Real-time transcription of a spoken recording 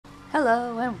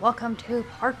Hello and welcome to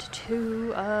part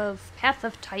 2 of Path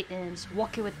of Titans,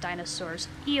 Walking with Dinosaurs,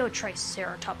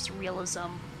 Triceratops Realism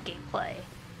gameplay.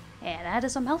 And that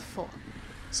is a mouthful.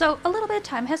 So a little bit of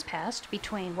time has passed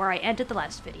between where I ended the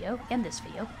last video and this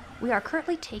video. We are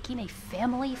currently taking a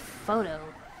family photo,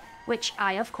 which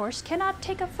I of course cannot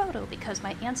take a photo because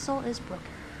my Ansel is broken.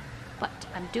 But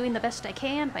I'm doing the best I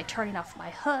can by turning off my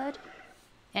HUD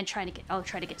and I'll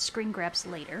try to get screen grabs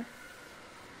later.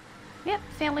 Yep,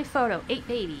 family photo. 8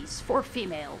 babies, 4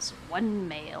 females, 1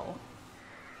 male.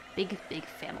 Big, big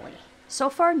family. So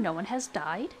far, no one has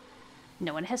died.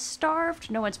 No one has starved.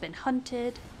 No one's been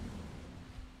hunted.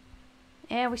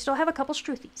 And we still have a couple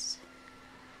struthies.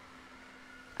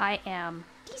 I am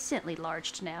decently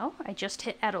large now. I just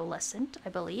hit adolescent, I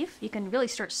believe. You can really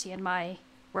start seeing my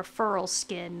referral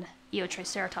skin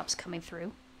Triceratops coming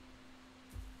through.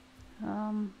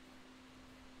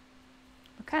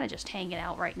 We're kind of just hanging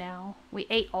out right now. We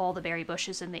ate all the berry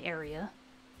bushes in the area.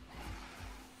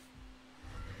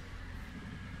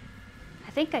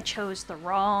 I think I chose the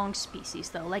wrong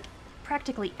species, though. Like,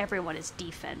 practically everyone is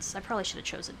defense. I probably should have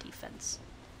chosen defense.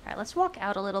 Alright, let's walk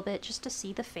out a little bit just to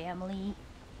see the family.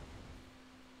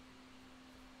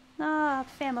 Ah,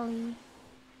 family.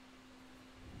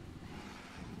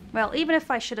 Well, even if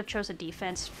I should have chosen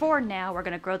defense, for now we're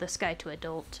going to grow this guy to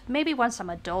adult. Maybe once I'm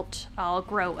adult, I'll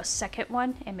grow a second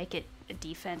one and make it a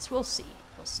defense. We'll see.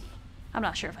 We'll see. I'm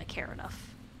not sure if I care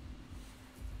enough.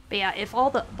 But yeah, if all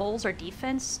the bulls are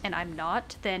defense and I'm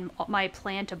not, then my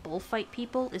plan to bullfight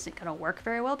people isn't going to work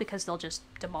very well because they'll just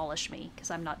demolish me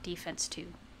because I'm not defense too.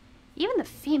 Even the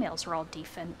females are all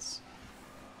defense.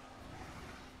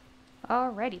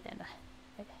 Alrighty then.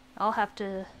 I'll have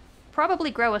to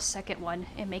probably grow a second one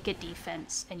and make it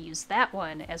defense and use that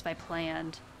one as my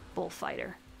planned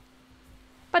bullfighter.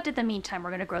 But in the meantime, we're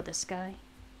going to grow this guy.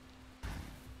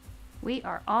 We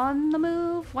are on the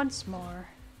move once more.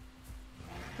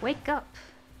 Wake up.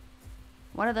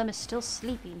 One of them is still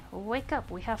sleeping. Wake up,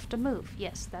 we have to move.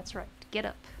 Yes, that's right. Get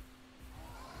up.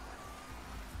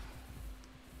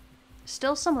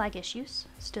 Still some lag issues.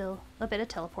 Still a bit of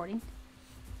teleporting.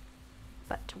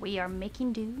 But we are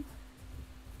making do.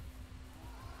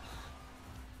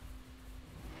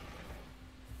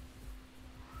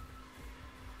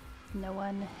 No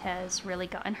one has really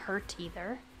gotten hurt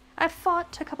either. I've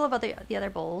fought a couple of the other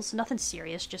bulls. Nothing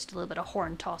serious, just a little bit of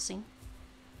horn tossing.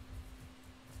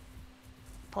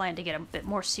 Plan to get a bit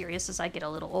more serious as I get a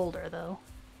little older, though.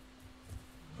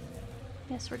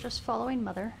 Yes, we're just following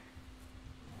Mother.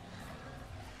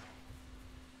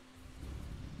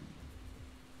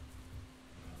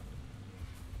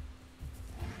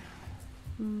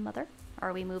 Mother,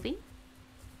 are we moving?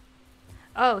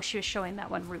 Oh, she was showing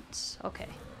that one roots. Okay.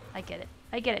 I get it.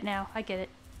 I get it now. I get it.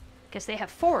 Because they have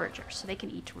foragers, so they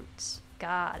can eat roots.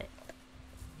 Got it.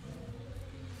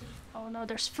 Oh no,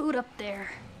 there's food up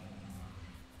there.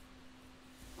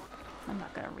 I'm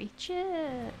not gonna reach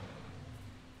it.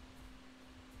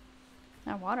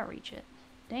 I want to reach it.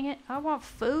 Dang it, I want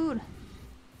food.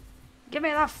 Give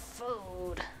me the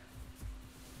food.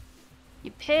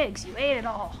 You pigs, you ate it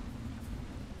all.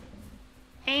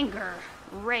 Anger,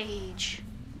 rage.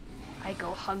 I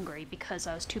go hungry because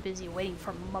I was too busy waiting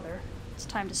for Mother. It's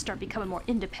time to start becoming more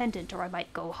independent or I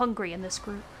might go hungry in this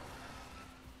group.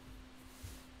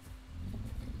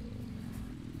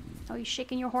 Oh, you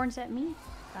shaking your horns at me?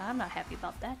 I'm not happy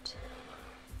about that.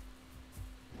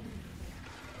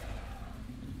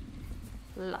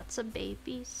 Lots of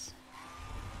babies.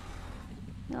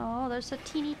 Oh, there's a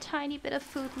teeny tiny bit of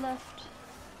food left.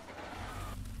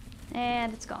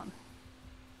 And it's gone.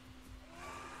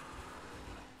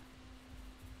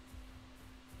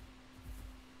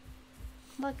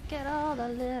 Look at all the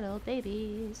little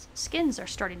babies. Skins are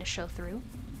starting to show through.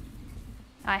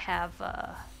 I have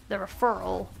the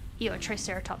referral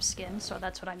Triceratops skin, so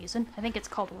that's what I'm using. I think it's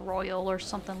called Royal or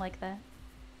something like that.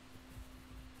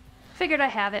 Figured I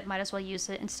have it, might as well use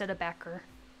it instead of backer.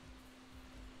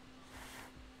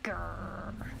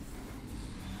 Grrr.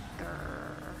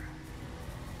 Grrr.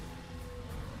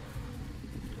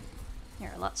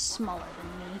 You're a lot smaller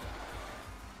than me.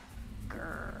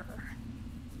 Grrr.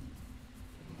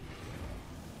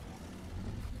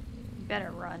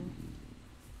 Better run.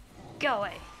 Go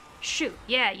away. Shoot.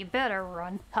 Yeah, you better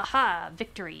run. Haha,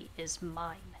 victory is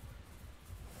mine.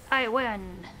 I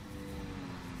win.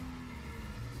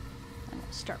 I'm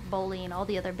gonna start bullying all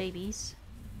the other babies.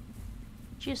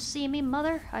 Did you see me,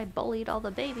 Mother? I bullied all the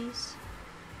babies.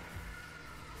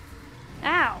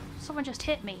 Ow! Someone just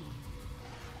hit me.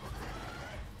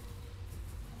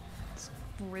 It's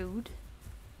rude.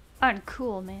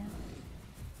 Uncool, man.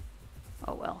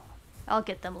 Oh well. I'll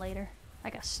get them later. I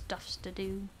got stuffs to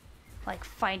do. Like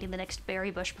finding the next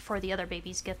berry bush before the other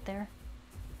babies get there.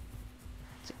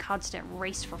 It's a constant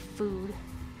race for food.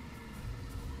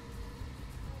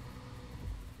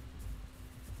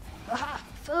 Aha!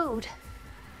 Food!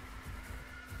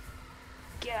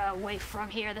 Get away from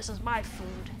here, this is my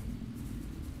food.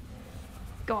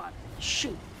 Go on,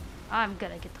 shoot. I'm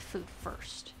gonna get the food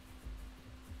first.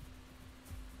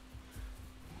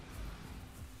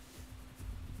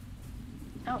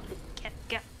 No,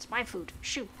 get, it's my food.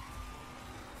 Shoot.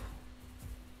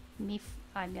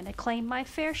 I'm gonna claim my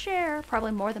fair share.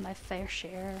 Probably more than my fair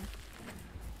share.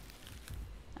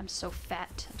 I'm so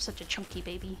fat. I'm such a chunky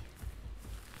baby.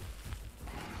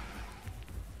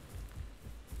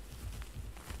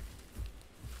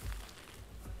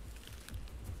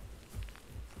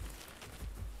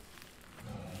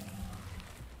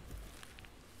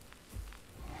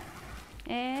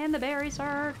 And the berries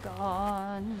are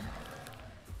gone.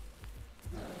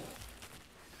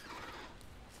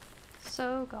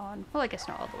 So gone. Well, I guess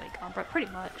not all the way gone, but pretty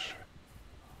much.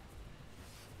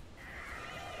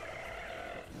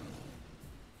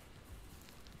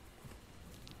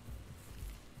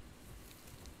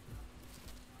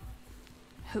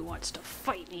 Who wants to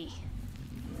fight me?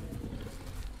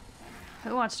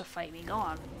 Who wants to fight me? Go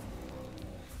on.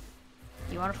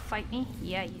 You want to fight me?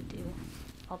 Yeah, you do.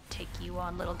 I'll take you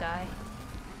on, little guy.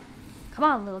 Come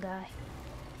on, little guy.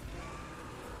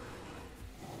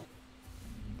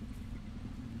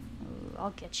 Ooh,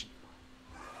 I'll get you.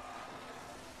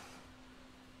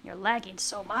 You're lagging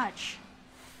so much.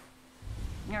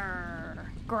 Grr,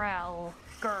 growl,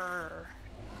 grr.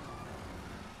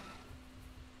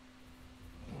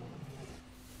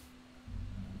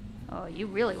 Oh, you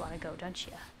really want to go, don't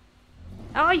you?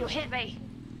 Oh, you hit me!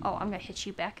 Oh, I'm gonna hit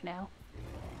you back now.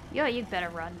 Yeah, you better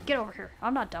run. Get over here.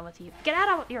 I'm not done with you. Get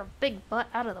out of your big butt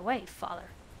out of the way, father.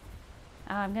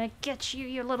 I'm gonna get you,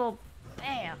 you little...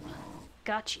 Bam!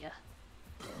 Gotcha.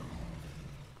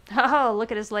 Oh,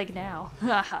 look at his leg now.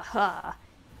 Ha ha ha.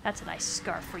 That's a nice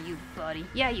scar for you, buddy.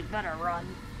 Yeah, you better run.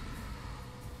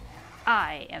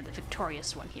 I am the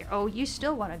victorious one here. Oh, you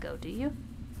still want to go, do you?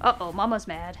 Uh-oh, Mama's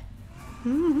mad.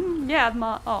 Yeah,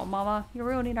 oh, Mama, you're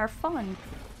ruining our fun.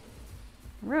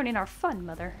 Ruining our fun,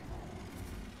 Mother.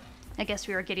 I guess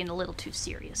we were getting a little too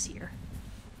serious here.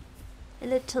 A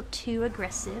little too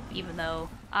aggressive, even though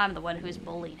I'm the one who's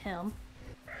bullying him.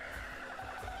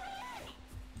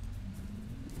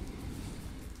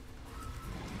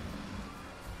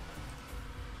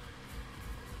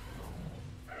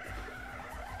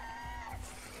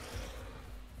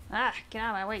 Ah, get out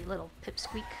of my way, little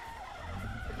pipsqueak.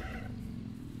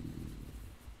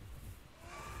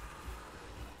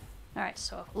 Alright,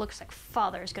 so it looks like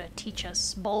Father's gonna teach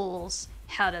us bulls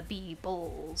how to be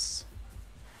bulls.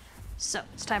 So,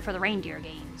 it's time for the reindeer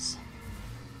games,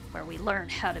 where we learn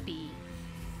how to be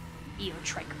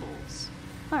Trike bulls.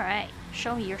 Alright,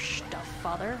 show me your stuff,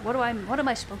 Father. What am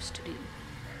I supposed to do?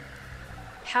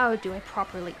 How do I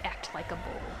properly act like a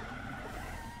bull?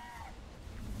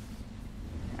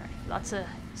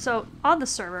 So, on the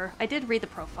server, I did read the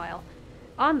profile.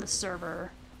 On the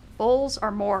server, bulls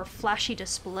are more flashy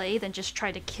display than just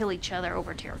try to kill each other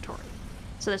over territory.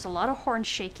 So there's a lot of horn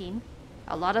shaking,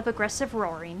 a lot of aggressive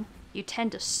roaring. You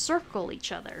tend to circle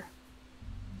each other.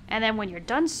 And then when you're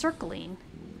done circling,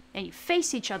 and you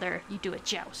face each other, you do a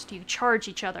joust. You charge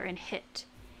each other and hit.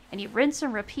 And you rinse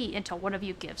and repeat until one of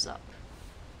you gives up.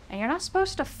 And you're not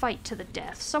supposed to fight to the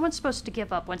death. Someone's supposed to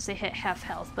give up once they hit half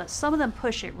health, but some of them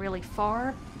push it really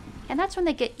far, and that's when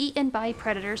they get eaten by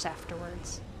predators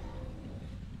afterwards.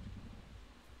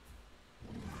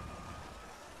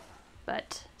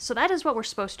 But, so that is what we're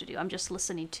supposed to do. I'm just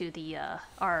listening to the,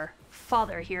 our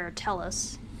father here tell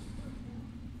us.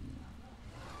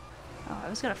 Oh, I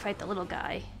was gonna fight the little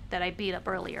guy that I beat up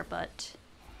earlier, but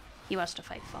he wants to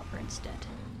fight Father instead.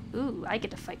 Ooh, I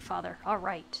get to fight Father.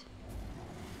 Alright.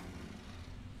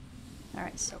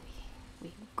 Alright, so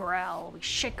we growl, we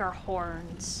shake our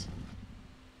horns.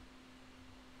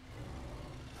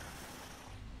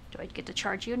 Do I get to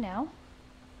charge you now?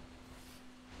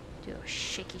 Do a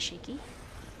shaky shaky.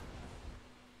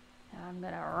 I'm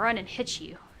gonna run and hit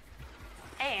you.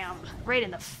 Bam! Right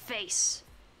in the face.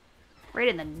 Right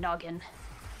in the noggin.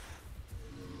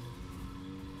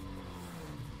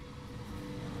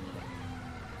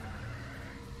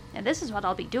 And this is what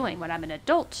I'll be doing when I'm an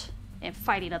adult and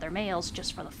fighting other males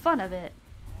just for the fun of it.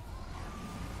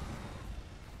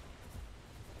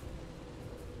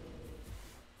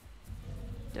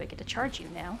 Do I get to charge you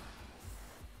now?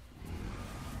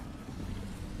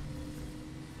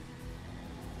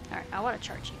 Alright, I want to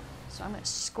charge you. So I'm going to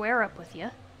square up with you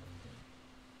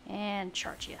and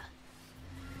charge you.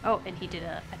 Oh, and he did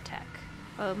a attack.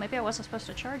 Oh, maybe I wasn't supposed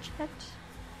to charge yet?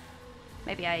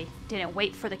 Maybe I didn't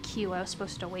wait for the cue I was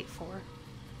supposed to wait for.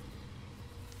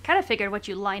 Kind of figured once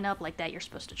you line up like that, you're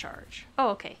supposed to charge. Oh,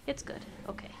 okay. It's good.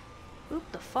 Okay.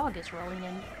 Oop, the fog is rolling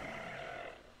in.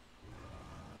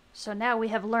 So now we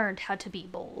have learned how to be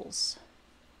bulls.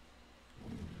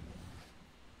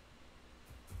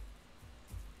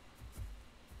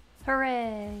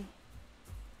 Hooray!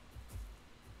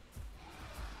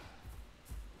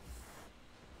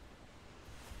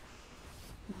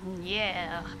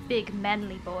 Yeah, big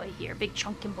manly boy here, big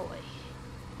chunkin' boy.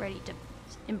 Ready to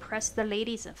impress the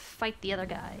ladies and fight the other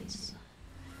guys.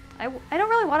 I don't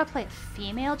really want to play a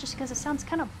female just because it sounds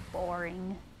kind of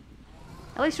boring.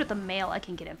 At least with the male I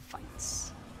can get in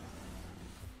fights.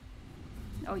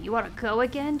 Oh, you want to go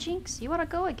again, Jinx? You want to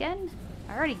go again?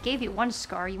 I already gave you one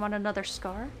scar. You want another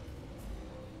scar?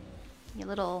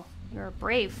 You're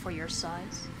brave for your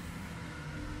size.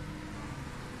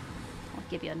 I'll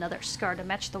give you another scar to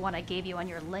match the one I gave you on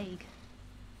your leg.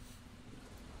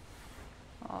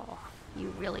 Oh,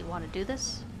 you really want to do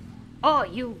this? Oh,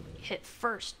 you hit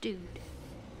first, dude.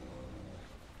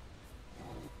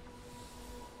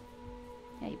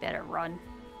 Yeah, you better run.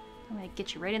 I'm gonna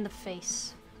get you right in the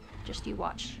face. Just you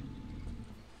watch.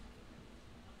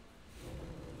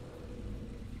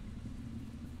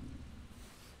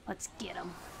 Let's get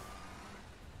him.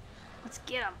 Let's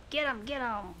get him. Get him. Get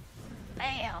him.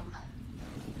 Bam.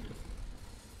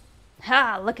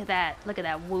 Ha! Look at that. Look at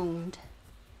that wound.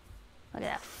 Look at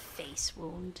that face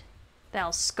wound.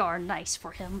 That'll scar nice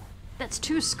for him. That's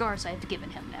 2 scars I've given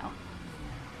him now.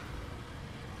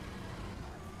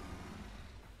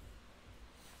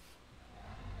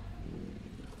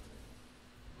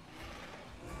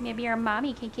 Maybe your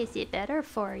mommy can kiss it better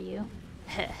for you.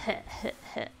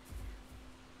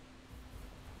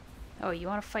 Oh, you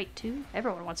want to fight too?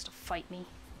 Everyone wants to fight me.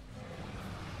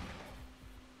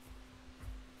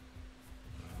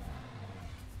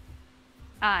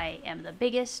 I am the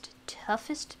biggest,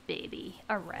 toughest baby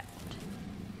around.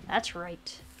 That's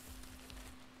right.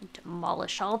 And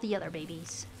demolish all the other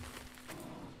babies.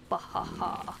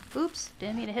 Bahaha. Oops,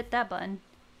 didn't mean to hit that button.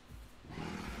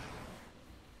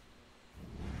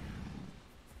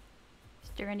 Is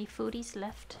there any foodies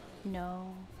left?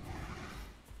 No.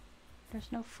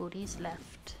 There's no foodies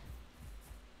left.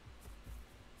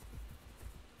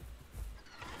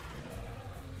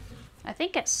 I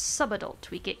think at subadult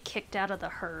we get kicked out of the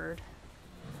herd.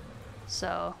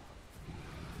 So,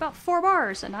 about 4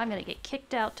 bars and I'm gonna get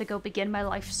kicked out to go begin my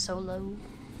life solo.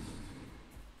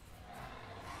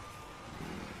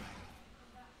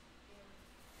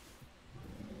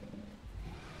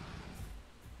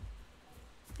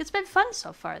 It's been fun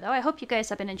so far though. I hope you guys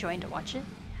have been enjoying to watch it.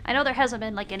 I know there hasn't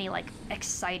been like any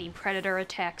exciting predator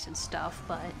attacks and stuff,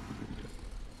 but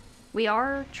we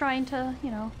are trying to,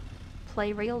 you know,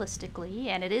 play realistically,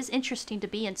 and it is interesting to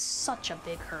be in such a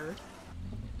big herd.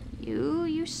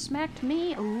 You smacked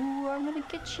me. Ooh, I'm gonna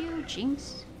get you,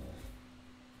 Jinx.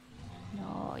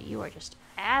 No, you are just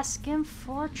asking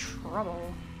for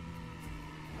trouble.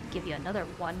 Give you another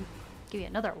one. Give you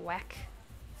another whack.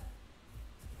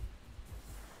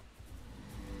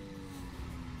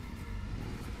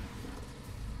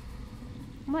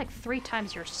 I'm like 3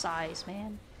 times your size,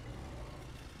 man.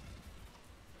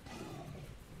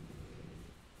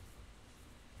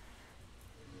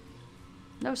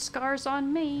 No scars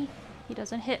on me. He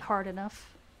doesn't hit hard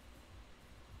enough.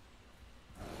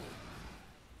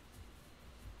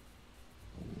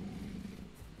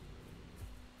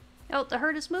 Oh, the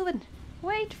herd is moving.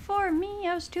 Wait for me.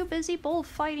 I was too busy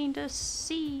bullfighting to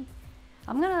see.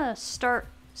 I'm gonna start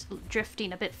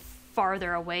drifting a bit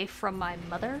farther away from my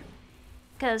mother.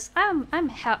 Because I'm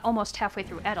almost halfway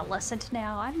through adolescent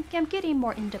now. I'm getting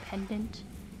more independent.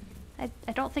 I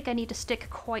don't think I need to stick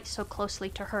quite so closely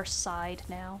to her side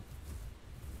now.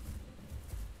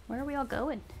 Where are we all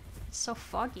going? It's so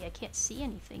foggy, I can't see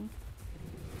anything.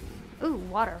 Ooh,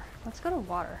 water. Let's go to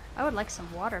water. I would like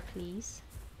some water, please.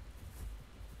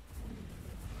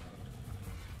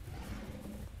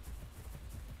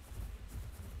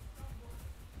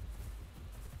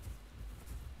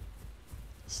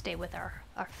 Stay with our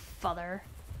father.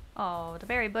 Oh, the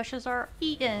berry bushes are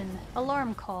eaten.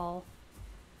 Alarm call.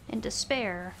 In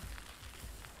despair.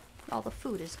 All the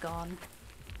food is gone.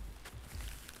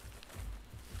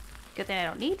 Good thing I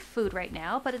don't need food right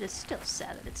now, but it is still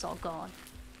sad that it's all gone.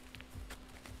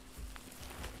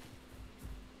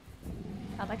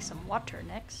 I'd like some water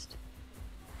next.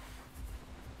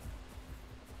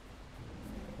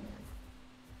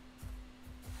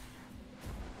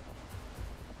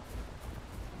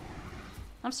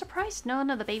 I'm surprised none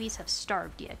of the babies have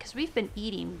starved yet, because we've been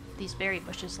eating these berry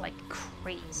bushes like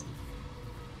crazy.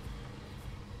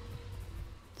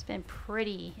 It's been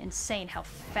pretty insane how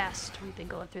fast we've been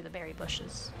going through the berry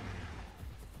bushes.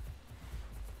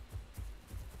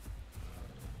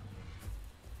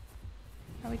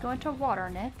 Are we going to water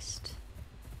next?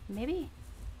 Maybe?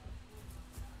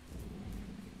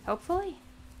 Hopefully?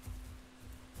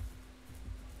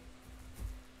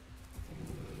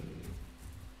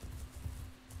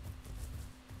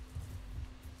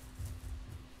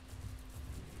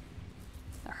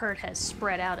 The herd has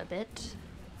spread out a bit.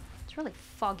 It's really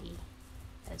foggy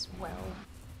as well.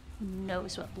 Who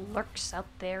knows what lurks out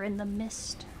there in the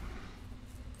mist?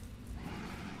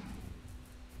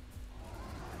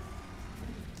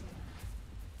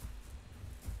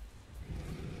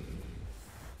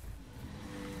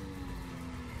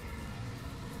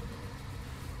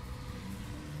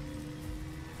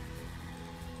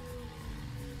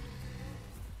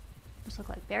 Those look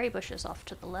like berry bushes off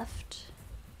to the left.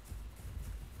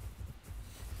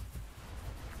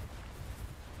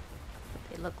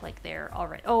 They look like they're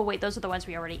already... Oh, wait, those are the ones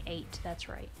we already ate. That's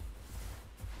right.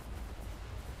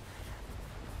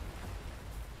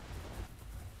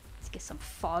 Let's get some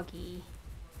foggy,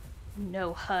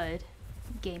 no HUD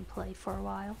gameplay for a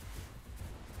while.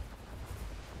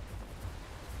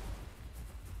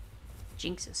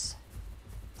 Jinx is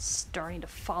starting to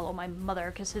follow my mother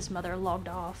because his mother logged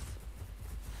off.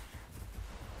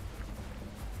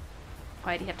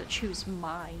 Why'd he have to choose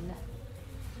mine?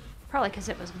 Probably because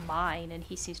it was mine and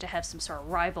he seems to have some sort of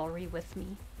rivalry with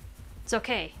me. It's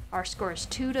okay. Our score is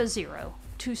 2-0.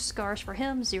 2 scars for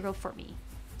him, 0 for me.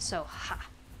 So, ha.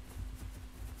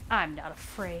 I'm not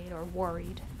afraid or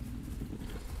worried.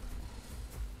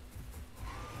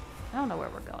 I don't know where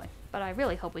we're going, but I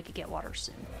really hope we could get water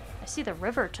soon. I see the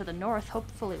river to the north.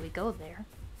 Hopefully we go there.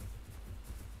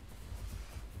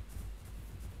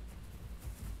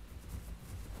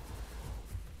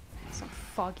 Some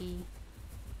foggy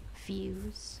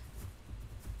views.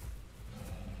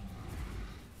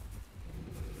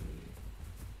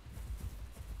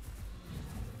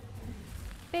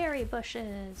 Berry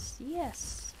bushes.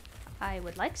 Yes. I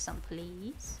would like some,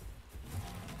 please.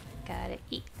 Gotta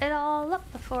eat it all up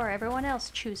before everyone else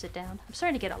chews it down. I'm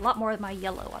starting to get a lot more of my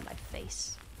yellow on my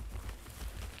face.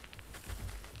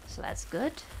 So that's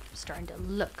good. I'm starting to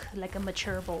look like a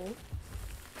mature bowl.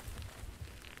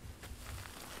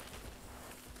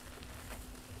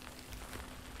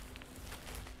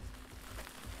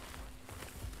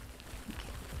 Okay,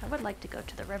 I would like to go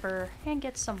to the river and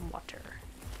get some water.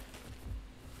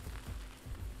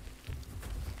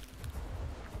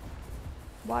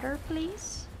 Water,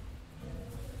 please.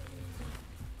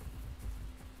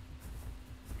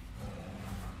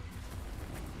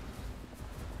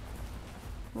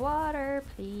 Water,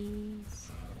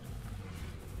 please.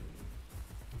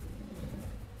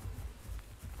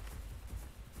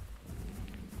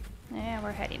 Yeah,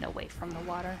 we're heading away from the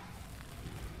water.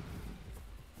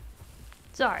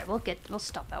 It's alright, we'll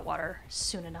stop at water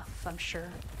soon enough, I'm sure.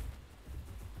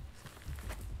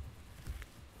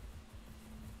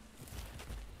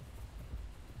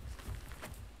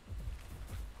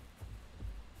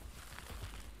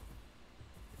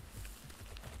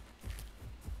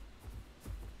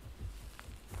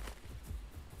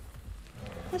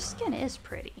 The skin is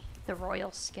pretty. The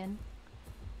royal skin.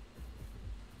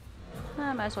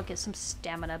 I might as well get some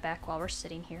stamina back while we're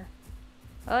sitting here.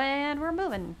 Oh, and we're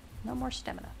moving. No more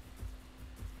stamina.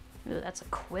 Ooh, that's a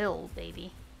quill,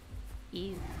 baby.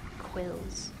 Ew,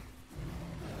 quills.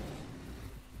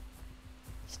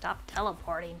 Stop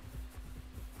teleporting.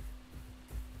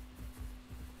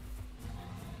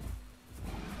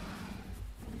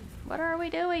 What are we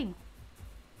doing?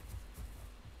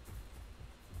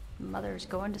 Mother's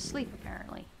going to sleep,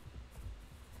 apparently.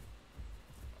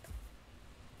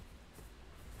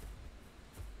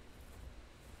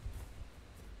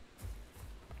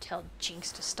 Tell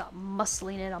Jinx to stop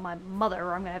muscling in on my mother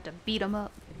or I'm gonna have to beat him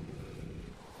up.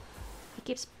 He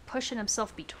keeps pushing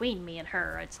himself between me and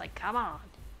her. It's like, come on.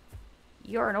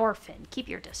 You're an orphan. Keep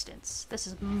your distance. This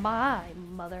is my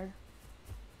mother.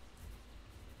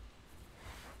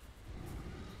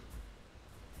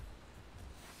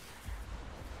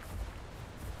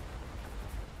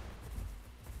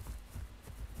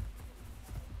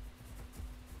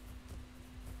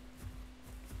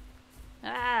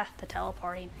 Ah, the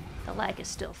teleporting. The lag is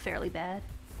still fairly bad,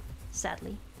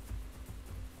 sadly.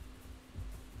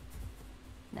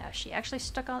 Now, is she actually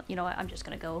stuck on... You know what, I'm just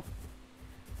gonna go.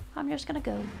 I'm just gonna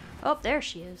go. Oh, there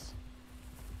she is.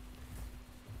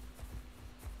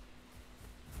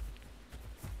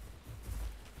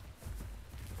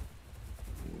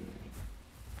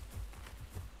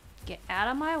 out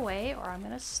of my way or I'm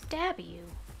gonna stab you.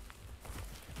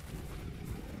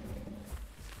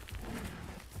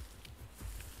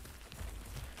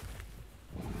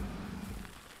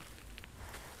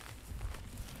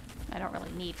 I don't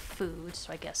really need food,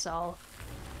 so I guess I'll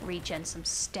regen some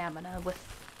stamina with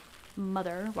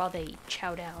Mother while they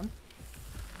chow down.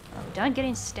 Are we done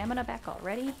getting stamina back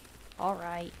already?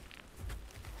 Alright.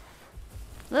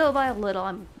 Little by little,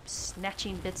 I'm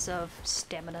snatching bits of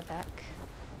stamina back.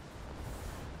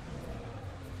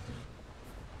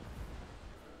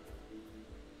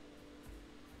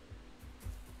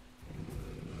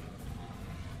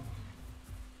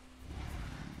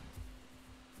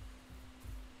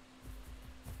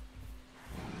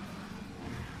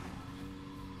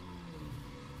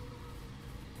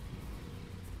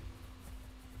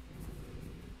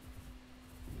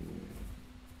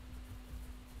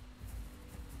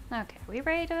 Okay, are we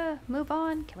ready to move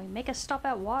on? Can we make a stop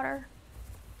at water?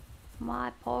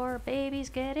 My poor baby's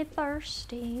getting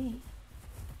thirsty.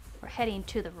 We're heading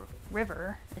to the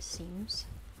river, it seems.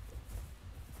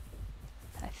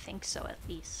 I think so, at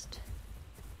least.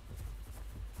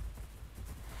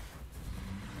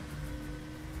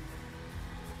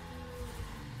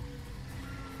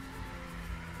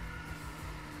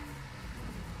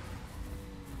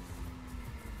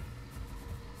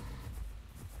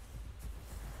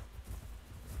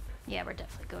 Yeah, we're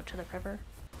definitely going to the river.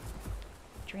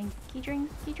 Drinky,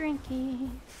 drinky, drinky.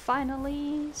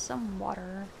 Finally, some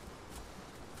water.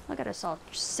 Look at us all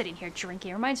just sitting here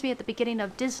drinking. It reminds me at the beginning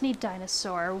of Disney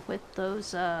Dinosaur with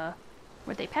those, were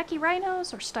they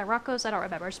pachyrhinos or styracos? I don't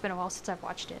remember. It's been a while since I've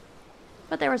watched it.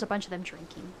 But there was a bunch of them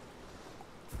drinking.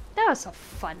 That was a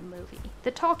fun movie.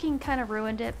 The talking kind of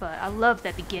ruined it, but I love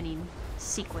that beginning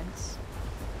sequence.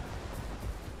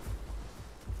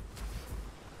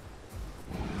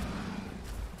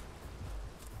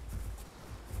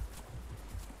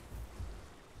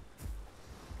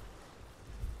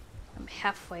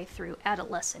 Halfway through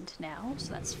adolescent now,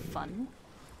 so that's fun.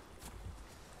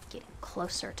 Getting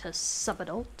closer to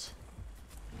subadult.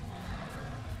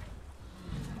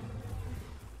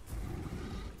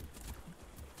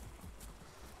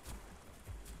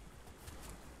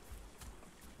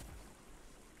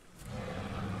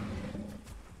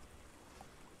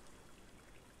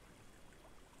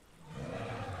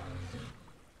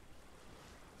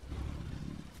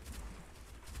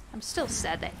 I'm still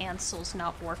sad that Ansel's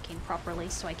not working properly,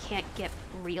 so I can't get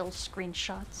real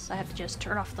screenshots. I have to just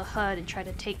turn off the HUD and try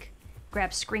to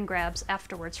grab screen grabs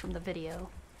afterwards from the video.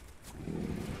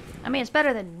 I mean, it's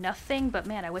better than nothing, but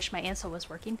man, I wish my Ansel was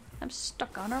working. I'm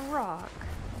stuck on a rock.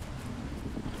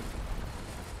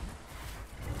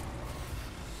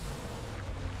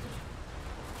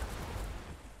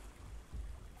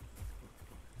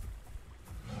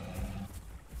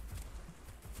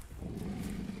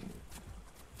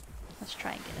 Let's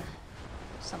try and get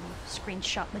some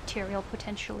screenshot material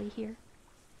potentially here.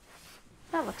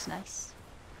 That looks nice.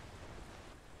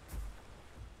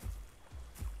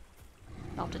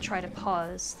 I'll have to try to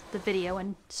pause the video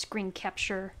and screen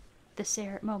capture this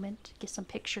moment, get some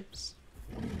pictures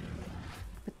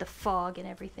with the fog and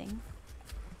everything.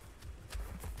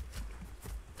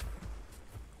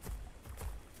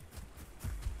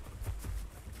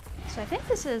 So I think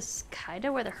this is kind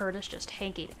of where the herd is just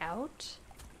hanging out.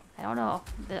 I don't know.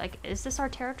 Like, is this our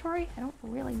territory? I don't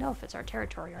really know if it's our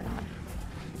territory or not.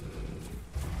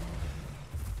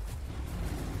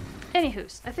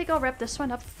 Anywho's, I think I'll wrap this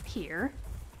one up here.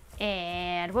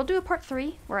 And we'll do a part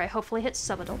 3 where I hopefully hit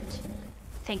subadult.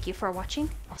 Thank you for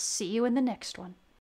watching. I'll see you in the next one.